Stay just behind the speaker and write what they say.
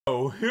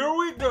Oh, here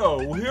we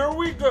go, here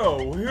we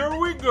go, here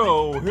we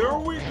go, here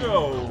we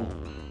go.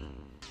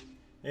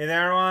 Hey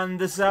there everyone,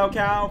 this is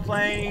Cow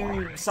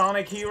playing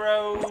Sonic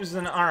Heroes,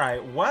 and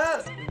alright,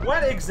 what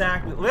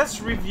exactly, let's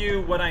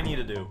review what I need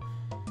to do.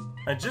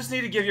 I just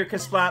need to give you a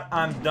Kasplat,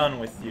 I'm done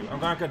with you.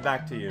 I'm gonna get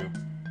back to you.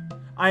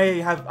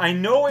 I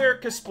know where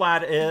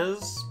Kasplat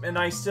is, and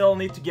I still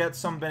need to get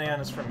some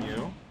bananas from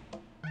you.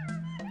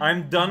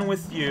 I'm done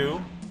with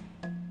you.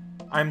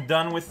 I'm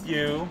done with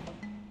you.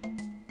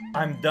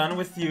 I'm done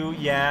with you,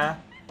 yeah.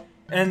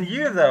 And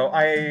you, though,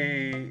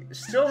 I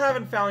still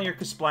haven't found your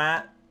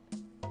Kasplat.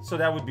 So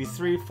that would be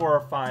 3, 4, or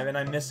 5, and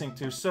I'm missing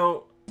 2.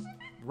 So,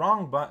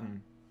 wrong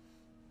button.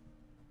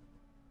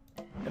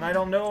 And I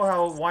don't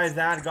know why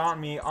that got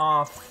me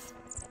off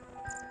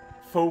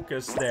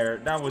focus there.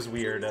 That was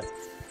weird.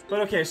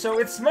 But okay, so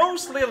it's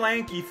mostly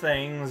lanky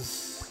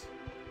things.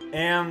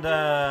 And,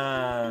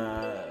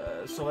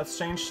 so let's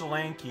change to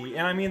lanky.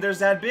 And I mean, there's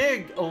that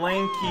big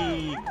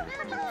lanky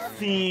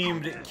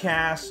themed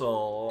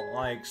castle,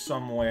 like,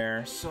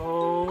 somewhere.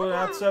 So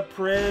that's a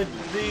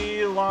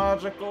pretty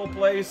logical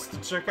place to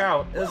check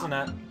out, isn't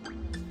it?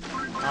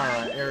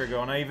 Alright, here we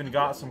go. And I even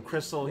got some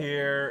crystal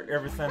here.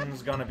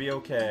 Everything's gonna be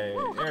okay.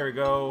 There we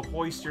go.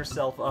 Hoist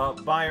yourself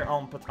up. Buy your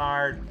own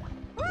petard.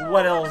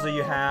 What else do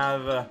you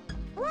have?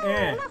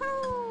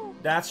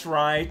 That's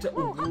right.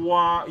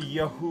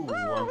 Wah-yahoo.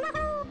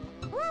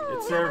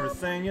 It's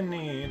everything you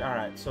need.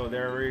 Alright, so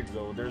there we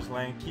go. There's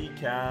Lanky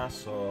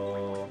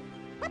Castle.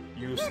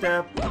 You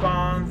step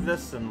on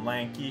this in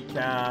Lanky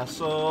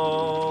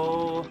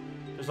Castle.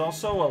 There's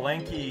also a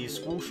Lanky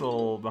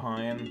Squooshel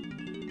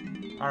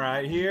behind.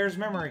 Alright, here's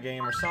Memory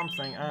Game or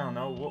something. I don't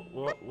know.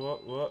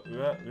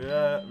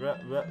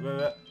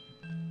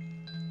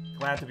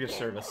 Glad to be of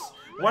service.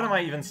 What am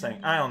I even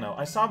saying? I don't know.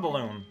 I saw a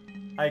balloon.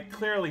 I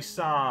clearly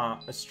saw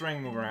a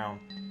string move around.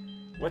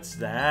 What's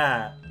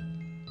that?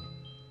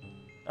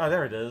 Oh,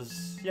 there it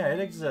is. Yeah, it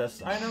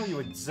exists. I know you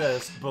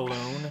exist,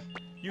 balloon.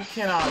 You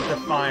cannot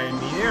define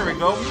me. Here we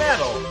go,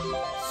 metal!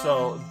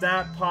 So,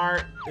 that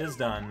part is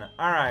done.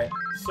 Alright,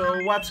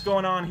 so what's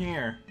going on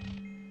here?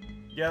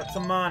 Get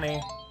some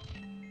money.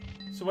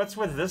 So what's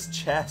with this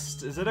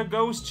chest? Is it a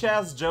ghost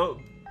chest,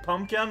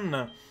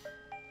 pumpkin?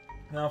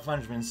 No,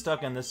 fun's been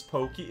stuck in this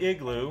pokey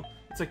igloo.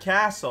 It's a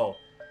castle.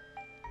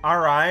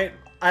 Alright,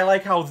 I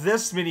like how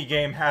this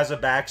minigame has a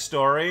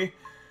backstory.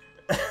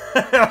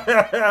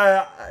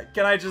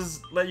 Can I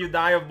just let you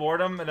die of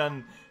boredom and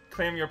then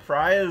claim your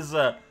prize?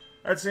 That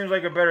seems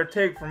like a better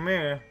take for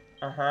me.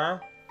 Uh-huh.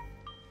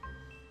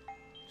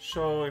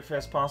 Show if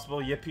it's possible.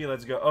 Yippee,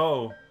 let's go.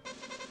 Oh.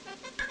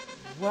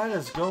 What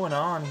is going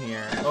on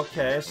here?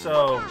 Okay,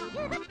 so...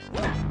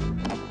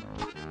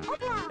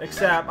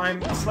 Except,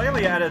 I'm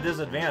slightly at a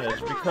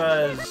disadvantage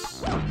because,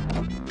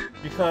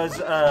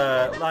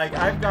 like,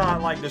 I've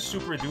got, like, the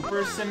super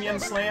duper Simian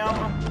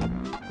Slam,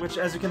 which,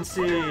 as you can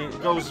see,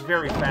 goes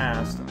very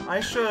fast. I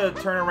should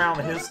turn around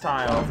his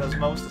tiles as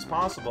most as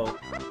possible,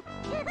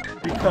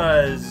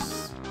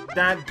 because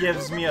that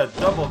gives me a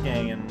double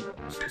gain,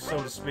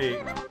 so to speak.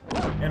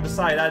 And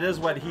besides, that is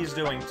what he's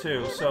doing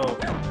too, so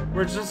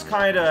we're just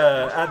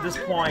kinda, at this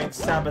point,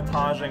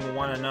 sabotaging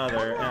one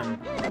another and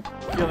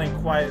feeling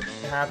quite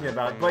happy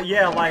about it. But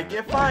yeah, like,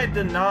 if I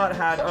did not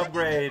had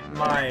upgrade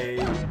my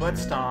butt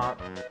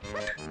stomp,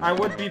 I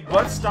would be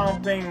butt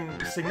stomping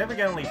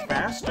significantly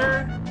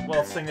faster?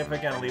 Well,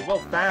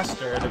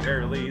 faster at the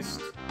very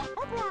least.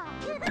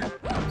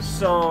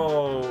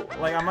 So,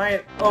 like, I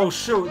might... Oh,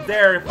 shoot,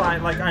 there, if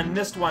I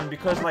missed one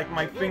because, like,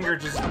 my finger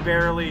just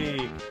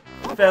barely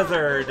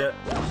feathered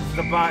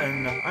the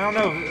button. I don't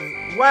know.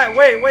 What?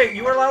 Wait,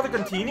 you were allowed to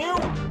continue?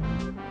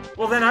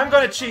 Well, then I'm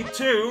gonna cheat,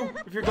 too,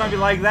 if you're gonna be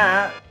like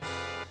that.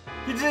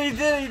 He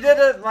did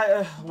it,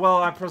 like...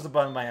 well, I pressed the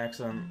button by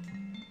accident.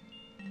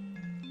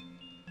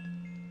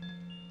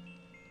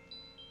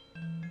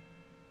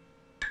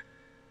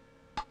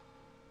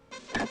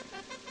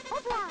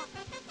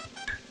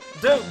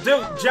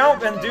 Dude,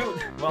 jump and do...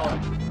 Well,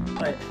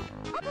 like...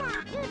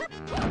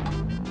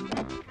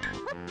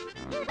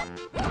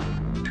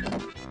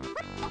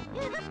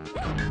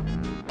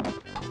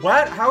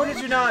 What? How did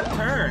you not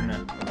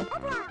turn?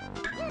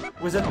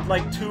 Was it,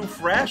 like, too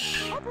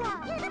fresh?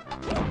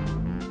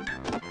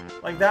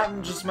 Like, that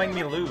would just make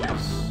me lose.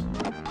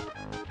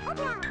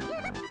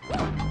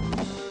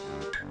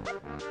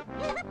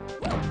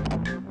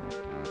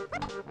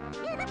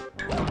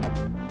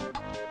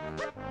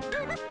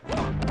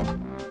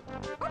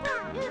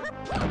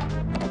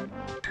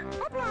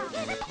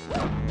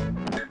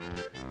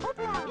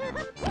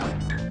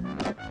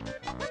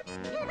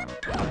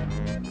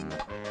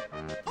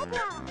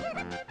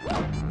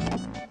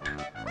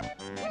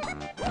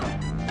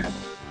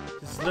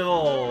 This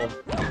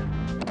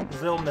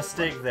little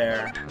mistake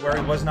there, where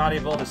he was not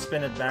able to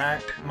spin it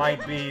back,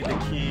 might be the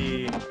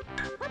key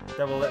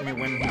that will let me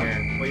win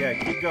here. But yeah,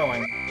 keep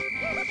going.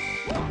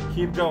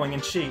 Keep going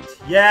and cheat.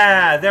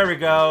 Yeah, there we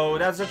go.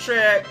 That's a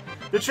trick.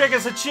 The trick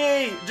is to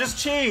cheat. Just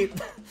cheat.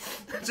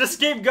 Just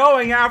keep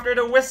going after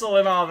the whistle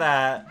and all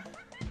that.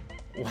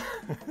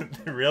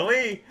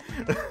 Really?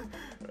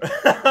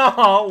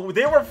 Oh,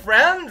 they were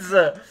friends!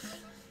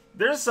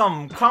 There's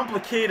some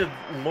complicated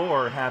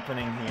lore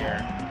happening here.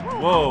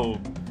 Whoa.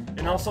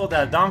 And also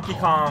that Donkey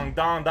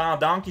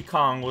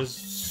Kong was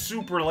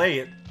super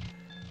late.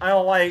 I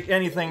don't like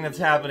anything that's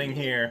happening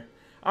here.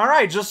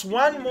 Alright, just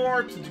one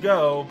more to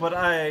go, but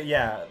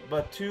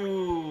but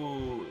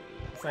two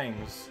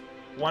things.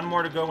 One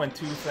more to go and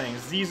two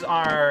things. These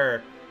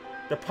are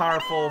the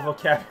powerful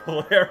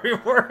vocabulary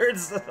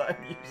words that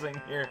I'm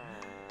using here.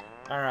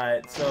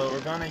 Alright, so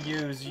we're gonna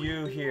use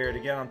you here to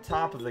get on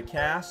top of the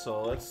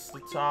castle. It's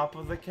the top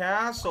of the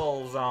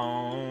castle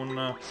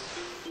zone.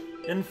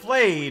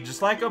 Inflate,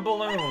 just like a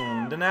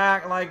balloon. Don't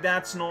act like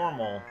that's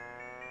normal.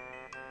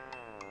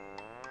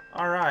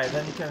 Alright,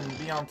 then you can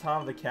be on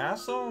top of the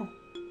castle?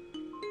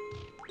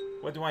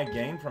 What do I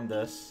gain from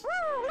this?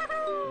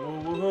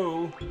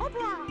 Woo-hoo.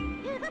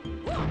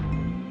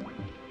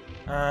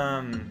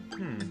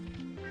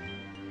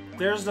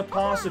 There's the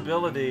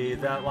possibility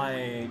that,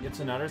 like, it's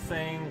another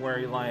thing where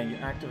you,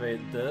 like, activate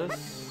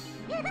this.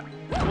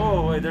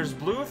 Whoa, wait, there's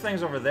blue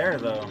things over there,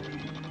 though.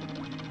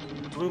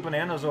 Blue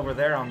bananas over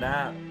there on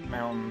that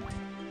mountain.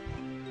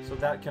 So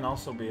that can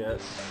also be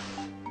it.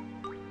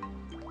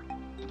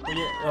 But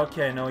yeah,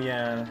 okay, no,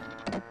 yeah.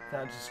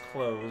 That just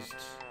closed.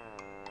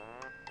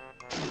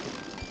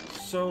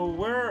 So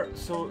where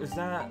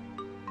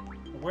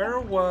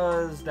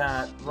was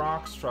that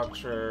rock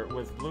structure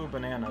with blue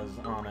bananas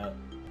on it?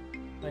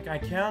 Like, I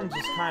can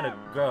just kind of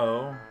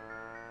go.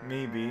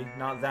 Maybe.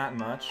 Not that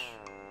much.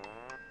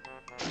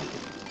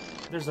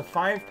 There's a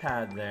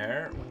 5-pad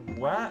there.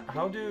 What?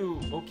 How do...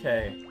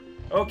 Okay.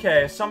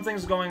 Okay,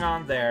 something's going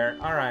on there.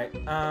 Alright,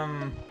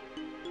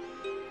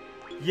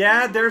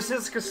 yeah, there's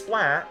his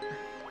Kasplat.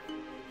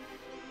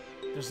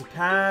 There's a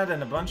pad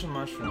and a bunch of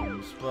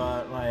mushrooms,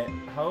 but, like,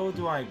 how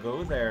do I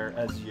go there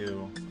as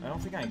you? I don't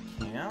think I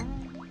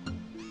can?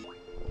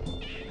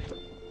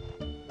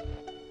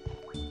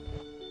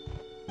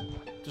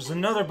 There's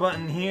another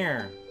button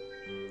here.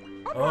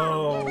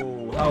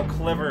 Oh, how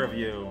clever of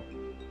you.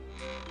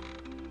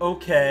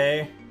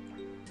 Okay.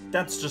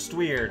 That's just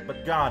weird,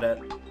 but got it.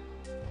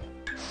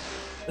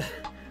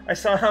 I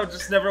somehow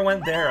just never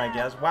went there, I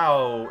guess.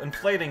 Wow,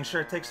 inflating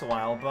sure takes a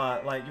while,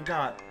 but, like, you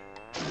got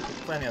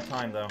plenty of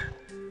time, though.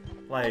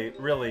 Like,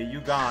 really, you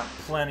got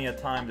plenty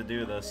of time to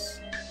do this.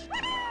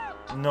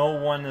 No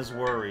one is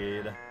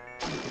worried.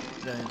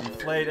 Then you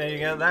deflate and you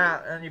get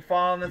that, and you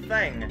fall in the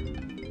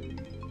thing.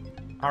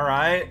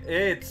 Alright,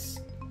 it's...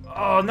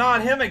 Oh,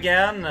 not him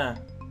again!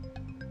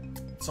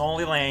 It's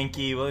only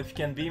Lanky. Well, if you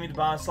can beat me to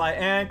boss slide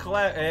and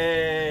collect...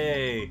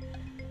 Hey!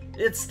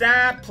 It's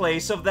that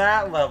place of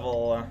that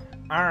level.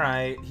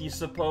 Alright, he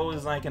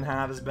supposed I can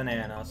have his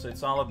banana, so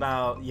it's all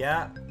about...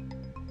 Yeah.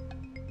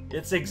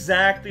 It's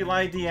exactly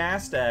like the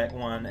Aztec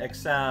one,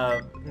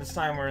 except this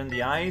time we're in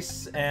the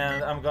ice,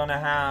 and I'm gonna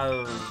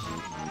have...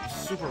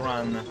 Super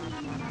Run.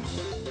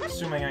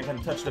 Assuming I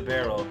can touch the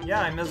barrel.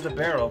 Yeah, I missed the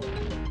barrel.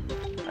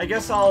 I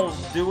guess I'll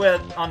do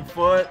it on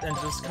foot and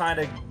just kind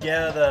of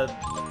get a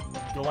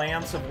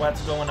glance of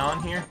what's going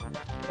on here,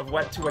 of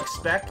what to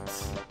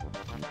expect.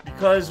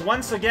 Because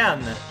once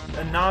again,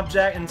 an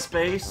object in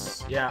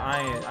space, yeah,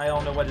 I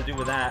don't know what to do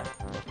with that.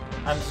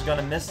 I'm just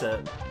gonna miss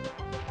it.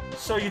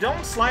 So you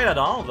don't slide at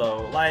all,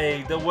 though.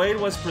 Like, the way it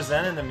was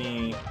presented to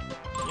me,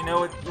 you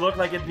know, it looked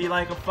like it'd be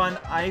like a fun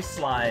ice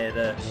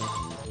slide.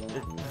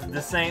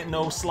 This ain't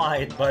no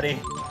slide, buddy.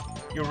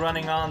 You're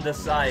running on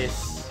this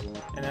ice.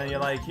 And then you're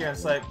like, here,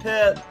 it's like,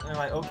 pit. And you're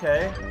like,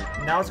 okay.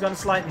 Now it's gonna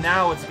slide,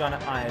 now it's gonna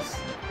ice.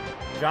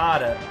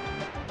 Got it.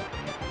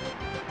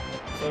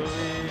 So we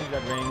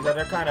got rings that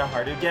are kind of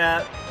hard to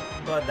get,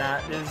 but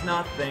that is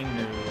nothing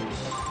new.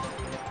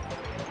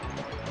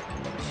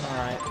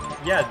 Alright.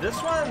 Yeah, this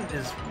one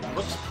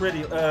looks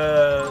pretty...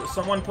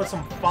 someone put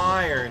some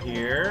fire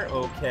here.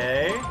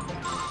 Okay.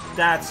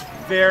 That's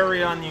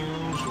very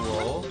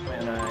unusual,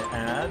 may I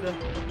add.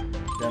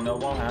 Then no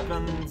wall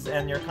happens,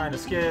 and you're kind of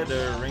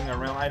skittering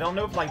around. I don't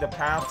know if, like, the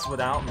paths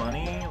without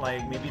money,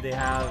 like, maybe they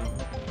have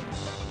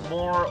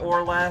more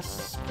or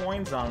less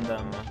coins on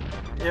them.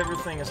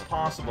 Everything is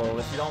possible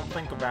if you don't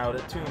think about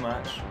it too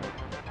much.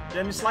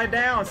 Then you slide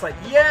down, it's like,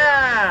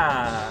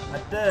 yeah! I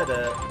did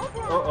it.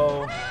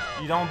 Uh-oh.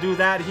 You don't do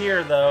that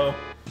here, though.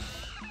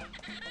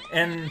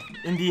 And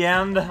in the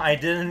end, I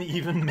didn't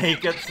even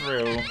make it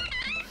through.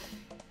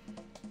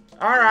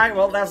 Alright,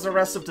 well, that's the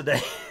rest of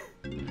today.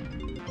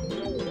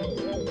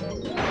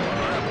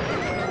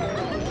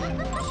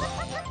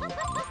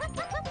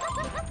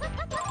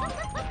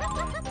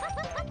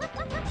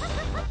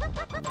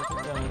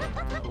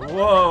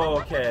 Whoa,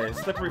 okay,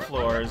 slippery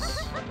floors.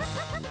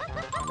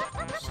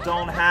 Just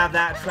don't have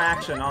that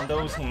traction on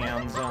those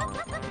hands.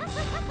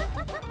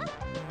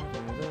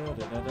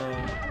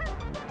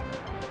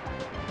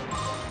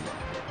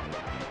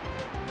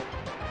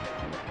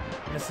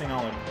 Missing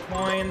all the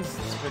coins,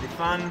 it's pretty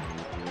fun.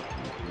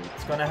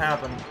 It's gonna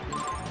happen.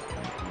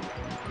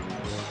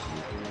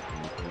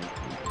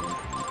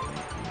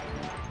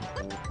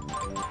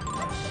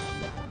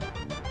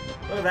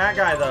 Look at that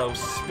guy, though,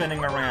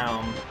 spinning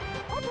around.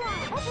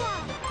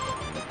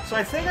 So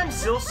I think I'm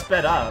still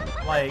sped up,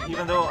 like,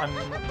 even though I'm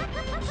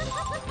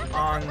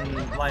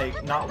on,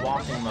 like, not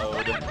walking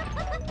mode.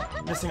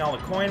 Missing all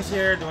the coins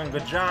here, doing a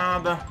good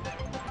job.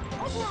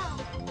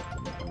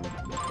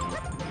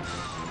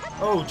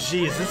 Oh,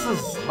 jeez, this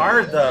is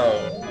hard,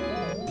 though.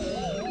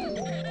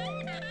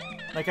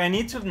 Like, I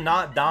need to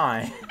not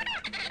die.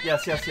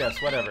 Yes, yes, yes,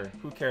 whatever.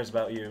 Who cares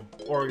about you?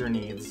 Or your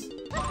needs?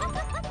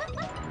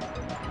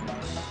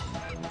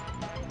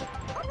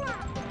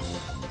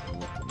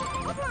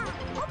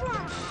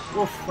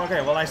 Oof,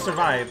 okay, well I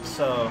survived,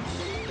 so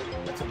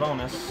that's a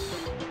bonus.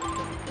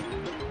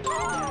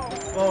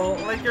 Well,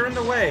 like, you're in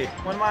the way.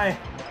 When my...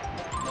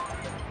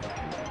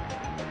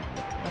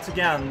 Once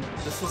again,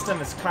 the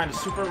system is kind of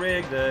super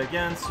rigged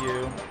against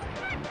you.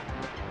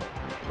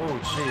 Oh,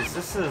 jeez,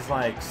 this is,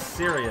 like,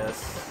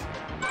 serious.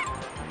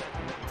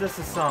 This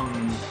is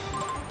some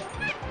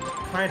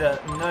kind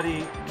of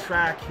nutty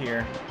track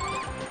here.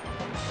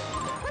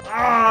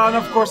 Ah, and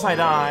of course I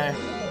die.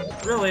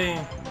 Really?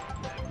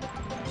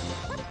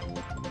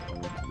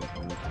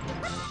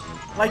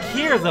 Like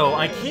here, though,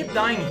 I keep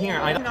dying here.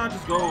 I don't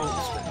just go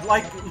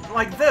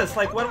like this.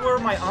 Like, what were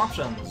my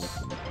options?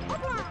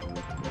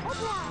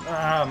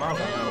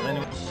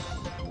 Anyway.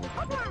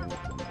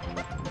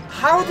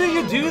 How do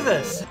you do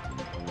this?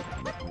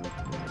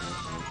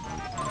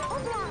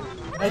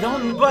 I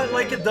don't, but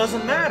like it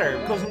doesn't matter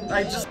because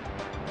I just.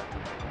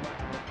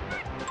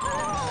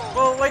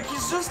 Well, like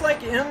he's just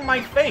like in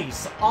my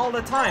face all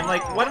the time.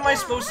 Like, what am I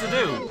supposed to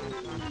do?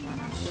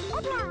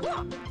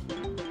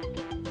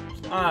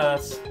 Ah,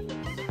 that's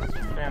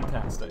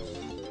fantastic.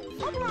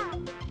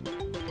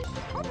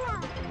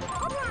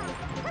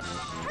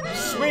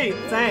 Sweet,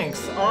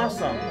 thanks,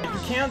 awesome. You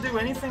can't do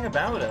anything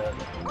about it.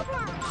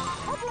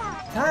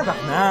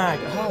 Tabarnak,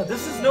 oh,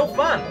 this is no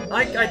fun.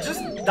 Like, I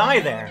just die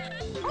there.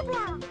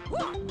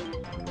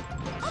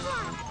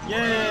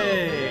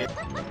 Yay!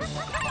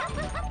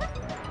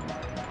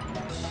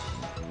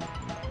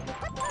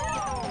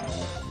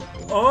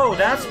 Oh,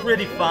 that's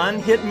pretty fun.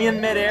 Hit me in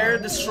midair,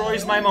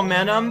 destroys my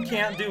momentum,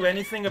 can't do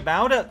anything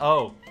about it.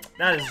 Oh,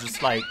 that is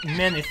just like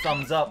many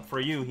thumbs up for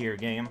you here,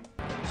 game.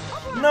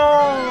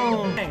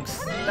 No!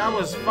 Thanks, that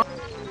was fun.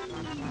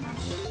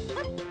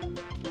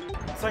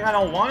 It's like I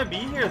don't want to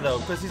be here though,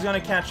 because he's gonna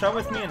catch up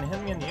with me and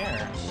hit me in the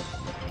air.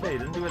 Okay,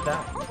 didn't do it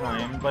that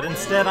time, but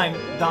instead I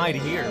died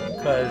here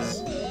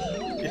because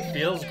it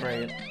feels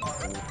great.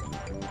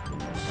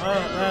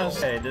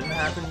 Okay, didn't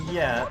happen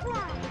yet.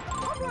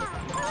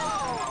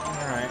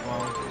 Alright,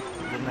 well,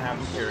 it didn't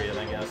happen, period,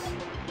 I guess.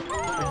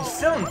 But he's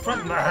still in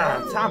front.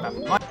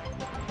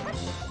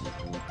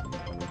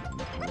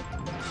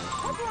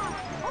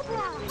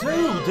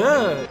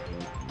 Dude!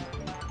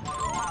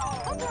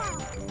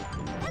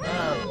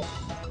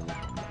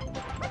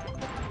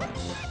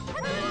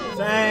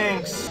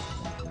 Thanks!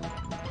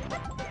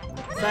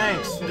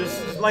 Thanks.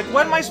 Just, like,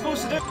 what am I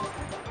supposed to do?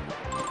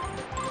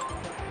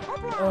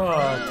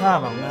 Oh,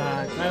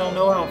 tabarnak. I don't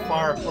know how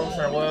far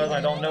closer I was. I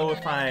don't know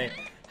if I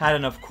had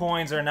enough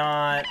coins or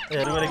not.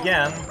 I'll do it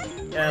again.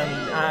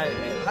 And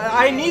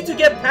I need to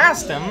get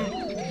past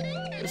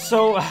him.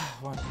 So...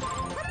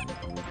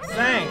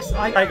 Thanks.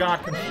 I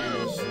got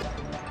confused.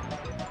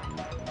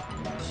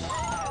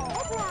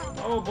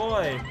 Oh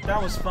boy,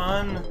 that was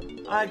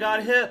fun. I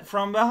got hit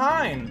from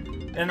behind.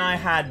 And I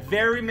had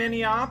very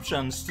many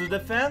options to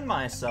defend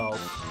myself.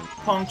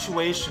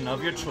 Punctuation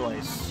of your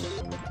choice.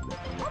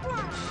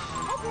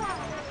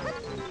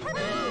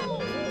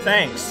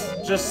 Thanks.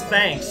 Just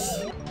thanks.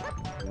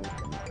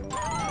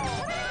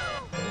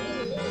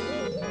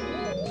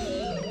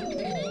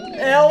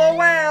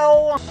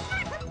 LOL!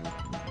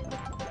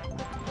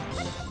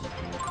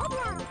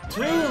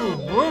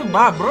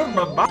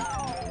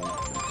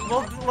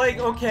 Well, like,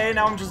 okay,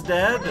 now I'm just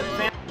dead.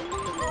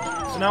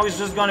 So now he's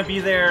just gonna be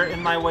there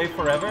in my way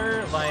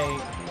forever?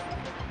 Like...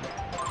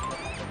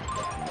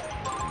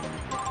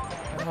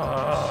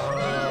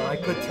 I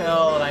could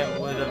tell that I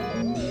would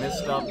have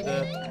messed up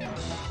the...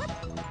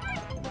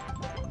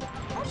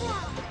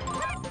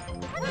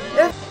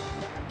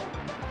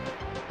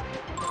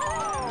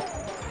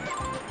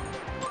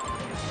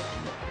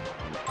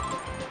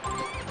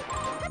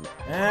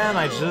 And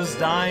I just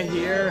die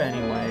here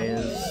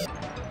anyways.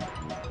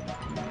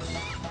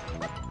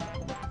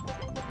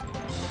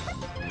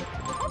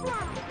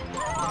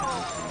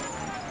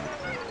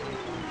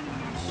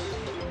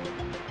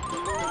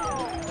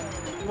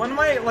 When am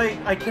I, like,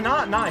 I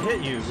cannot not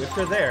hit you if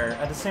you're there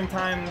at the same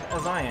time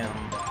as I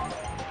am.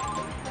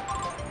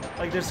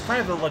 Like, there's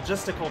kind of a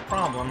logistical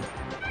problem.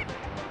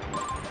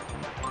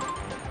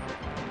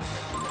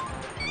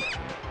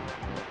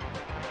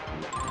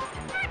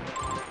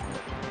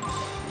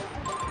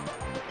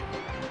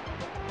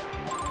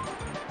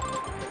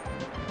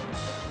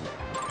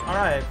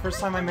 Alright, first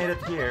time I made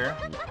it here.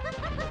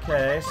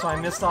 Okay, so I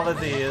missed all of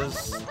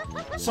these.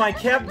 So I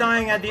kept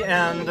dying at the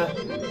end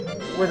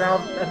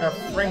without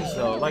enough rings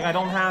though. Like I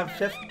don't have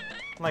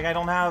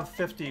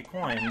 50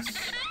 coins.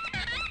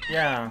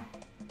 Yeah.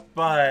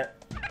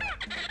 But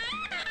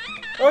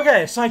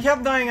okay, so I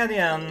kept dying at the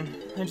end.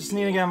 I just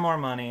need to get more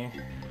money.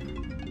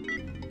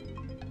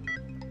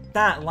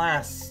 that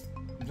last...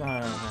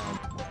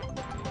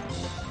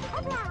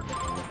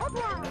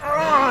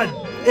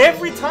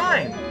 every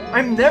time!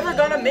 I'm never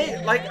gonna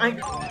make... Like,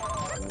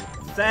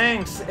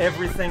 Thanks,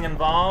 everything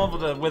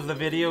involved with the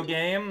video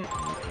game.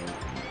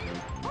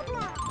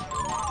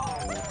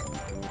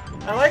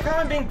 I like how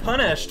I'm being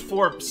punished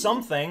for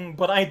something,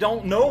 but I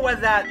don't know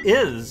what that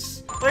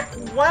is. Like,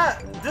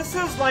 what? This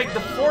is like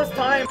the 4th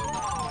time.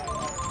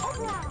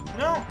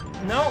 No,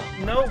 no,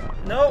 no,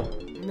 no.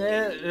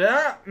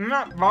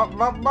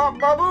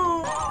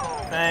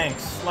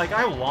 Thanks. Like,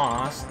 I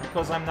lost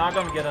because I'm not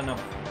gonna get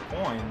enough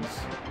coins.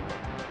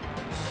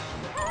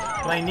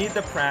 But I need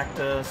the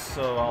practice,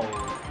 so I'll...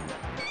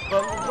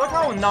 But look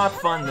how not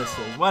fun this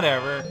is.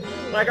 Whatever.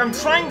 Like, I'm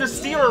trying to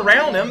steer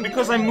around him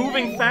because I'm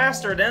moving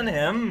faster than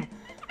him.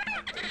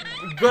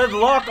 Good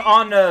luck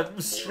on a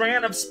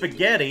strand of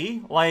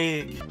spaghetti.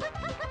 Like...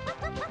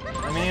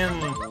 I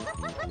mean...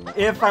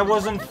 If I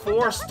wasn't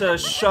forced to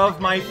shove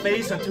my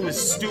face into his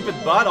stupid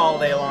butt all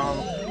day long,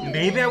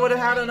 maybe I would have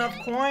had enough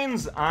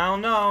coins? I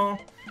don't know.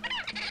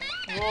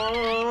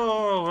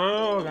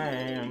 Whoa,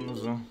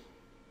 games.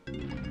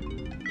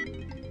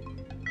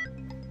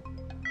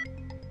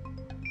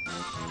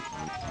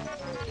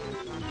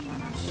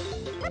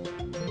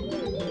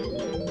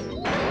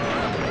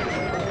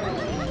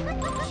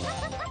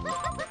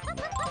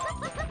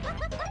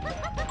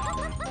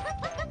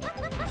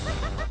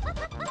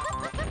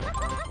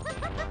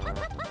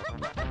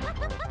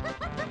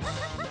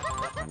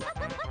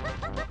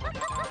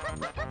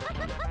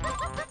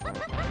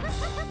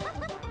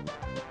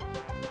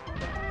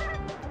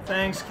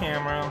 Thanks,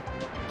 camera.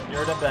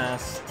 You're the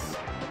best.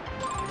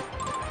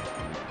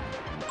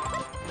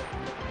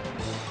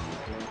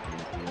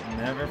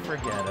 Never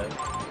forget it.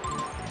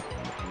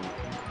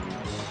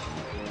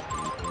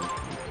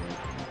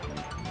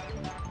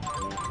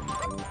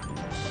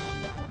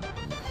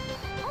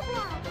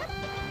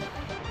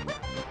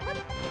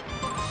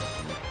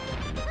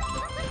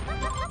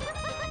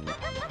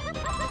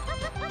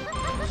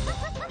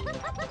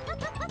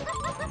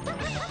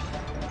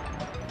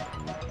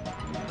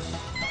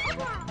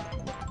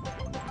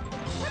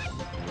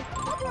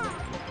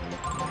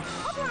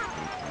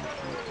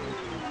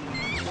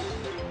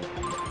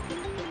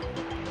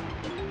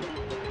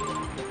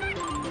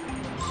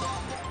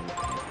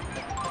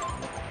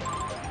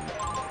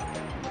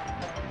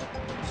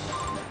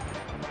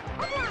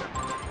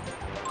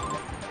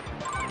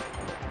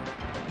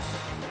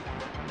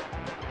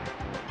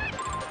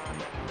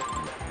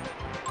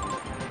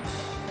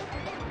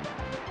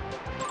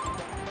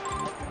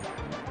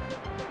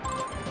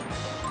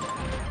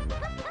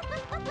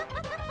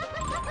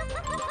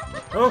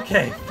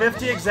 Okay,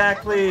 50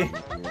 exactly.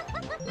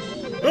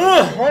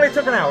 Ugh, only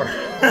took an hour.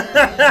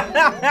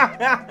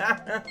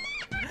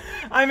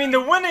 I mean,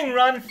 the winning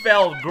run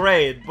felt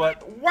great,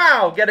 but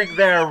wow, getting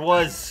there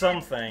was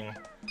something.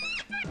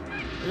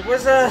 It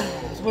was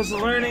a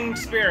learning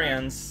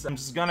experience. I'm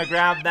just gonna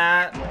grab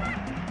that.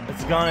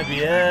 It's gonna be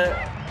it.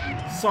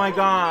 So I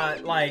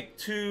got like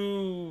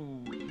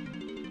 2,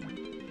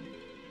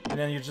 and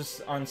then you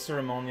just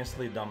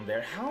unceremoniously dumb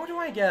there. How do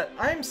I get?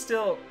 I'm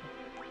still.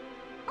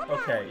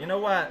 Okay, you know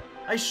what?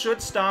 I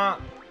should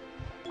stop,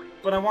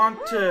 but I want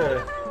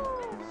to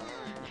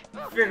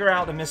figure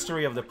out the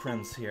mystery of the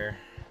prince here.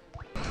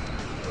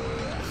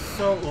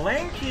 So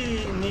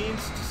Lanky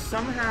needs to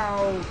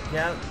somehow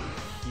get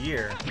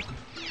here.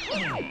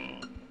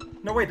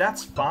 No, wait,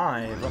 that's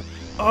 5.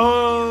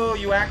 Oh,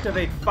 you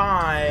activate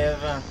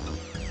 5.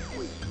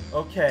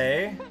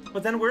 Okay,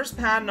 but then where's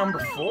pad number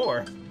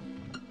 4?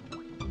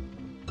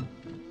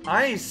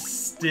 I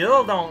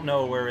still don't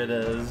know where it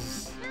is.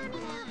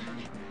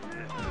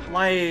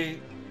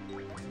 Like,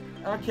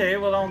 okay,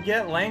 well, I'll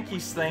get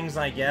Lanky's things,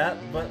 I get,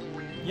 but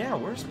yeah,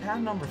 where's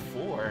pad number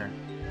 4?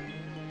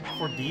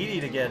 For Dee Dee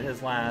to get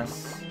his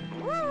last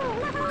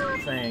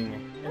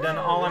thing. And then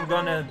all I'm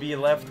gonna be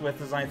left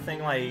with is, I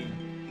think, like,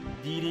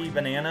 Dee Dee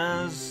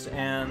bananas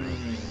and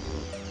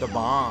the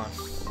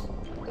boss.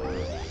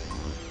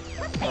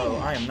 Oh,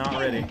 I am not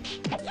ready.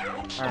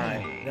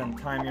 Alright, then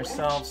time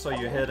yourself so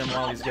you hit him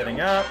while he's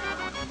getting up.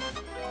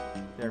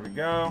 There we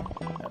go.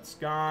 That's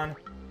gone.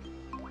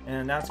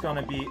 And that's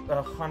gonna be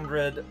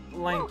 100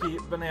 Lanky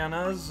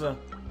bananas.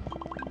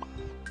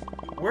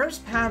 Where's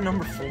pad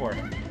number 4?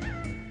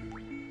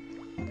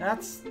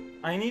 That's...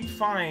 I need to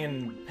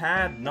find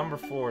pad number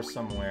 4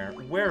 somewhere.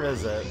 Where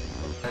is it?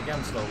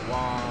 Against the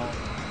wall.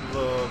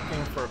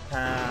 Looking for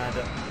pad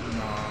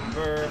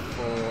number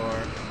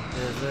 4.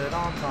 Is it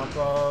on top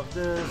of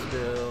this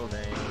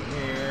building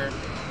here?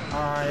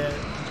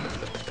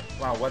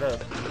 Wow, what a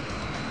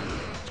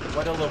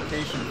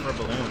location for a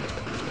balloon.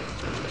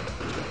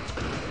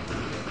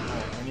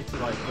 I need to,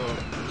 like, go...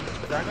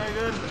 Is that going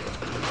good?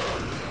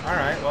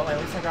 Alright, well, at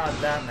least I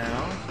got that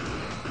now.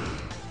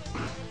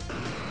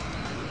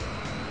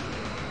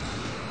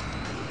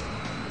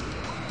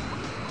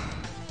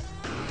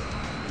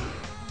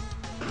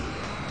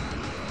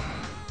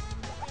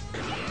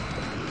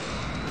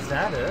 Is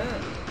that it?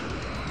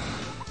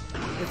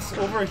 It's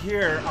over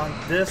here on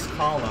this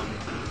column.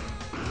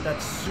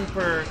 that's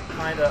super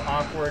kind of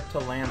awkward to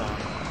land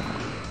on.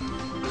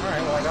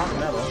 Alright, well I got the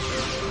medal.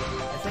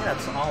 I think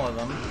that's all of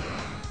them.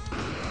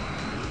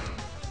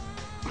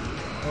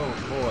 Oh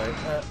boy.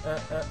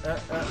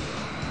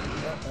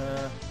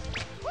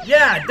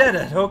 Yeah, I did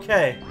it!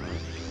 Okay.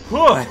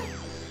 Whew.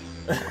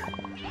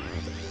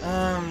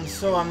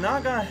 So I'm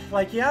not gonna...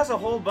 Like, he has a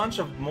whole bunch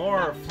of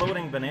more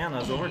floating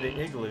bananas over the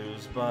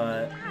igloos,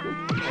 but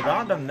I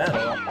got the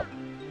medal.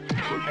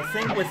 I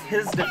think with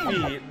his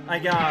defeat, I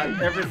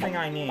got everything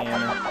I need.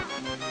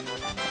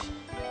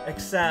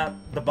 Except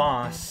the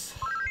boss.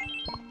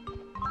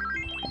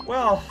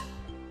 Well,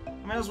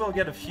 might as well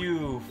get a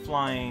few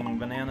flying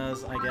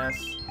bananas, I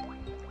guess.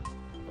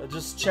 But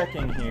just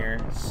checking here.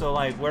 So,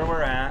 like, where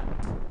we're at...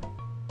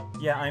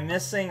 Yeah, I'm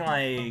missing,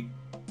 like...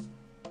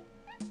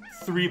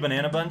 3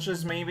 banana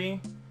bunches,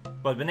 maybe?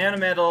 But banana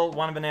medal,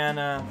 1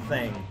 banana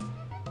thing.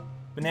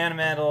 Banana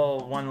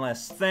medal, 1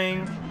 less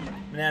thing.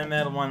 Banana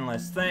medal, 1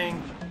 less thing.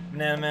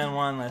 Banana medal,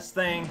 1 less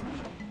thing.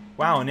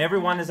 Wow, and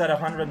everyone is at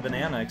 100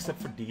 banana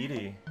except for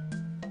Didi.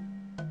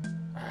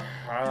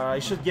 I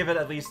should give it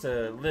at least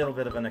a little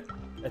bit of an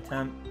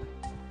attempt.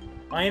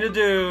 All I need to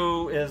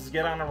do is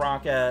get on a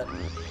rocket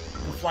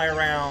and fly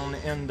around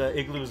in the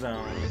igloo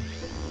zone.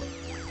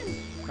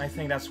 I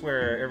think that's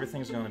where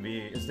everything's gonna be.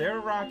 Is there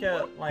a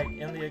rocket, like,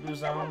 in the igloo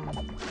zone?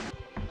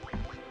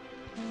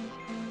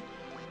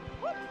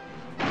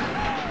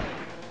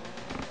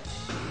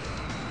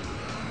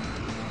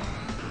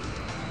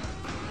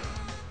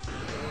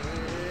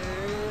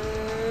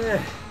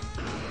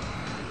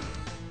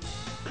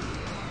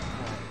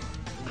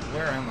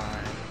 Where am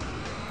I?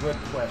 Good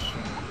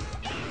question.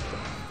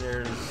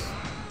 There's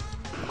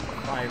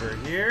fiber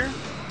here.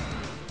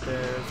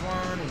 There's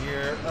one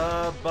here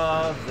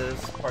above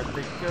this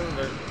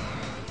particular...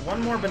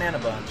 1 more banana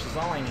bunch is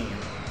all I need.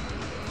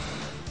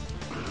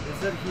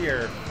 Is it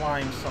here,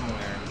 flying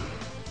somewhere?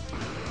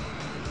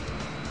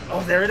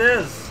 Oh, there it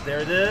is! There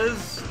it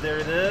is! There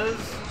it is!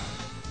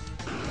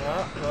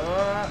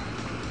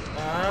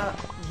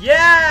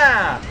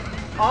 Yeah!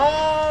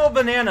 All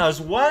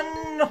bananas,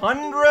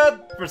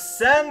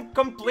 100%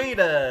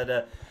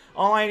 completed!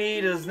 All I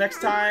need is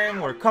next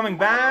time we're coming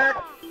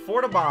back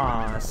for the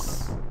boss.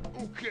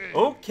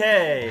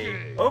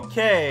 Okay.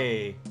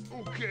 Okay.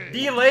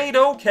 Delayed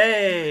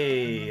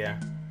okay.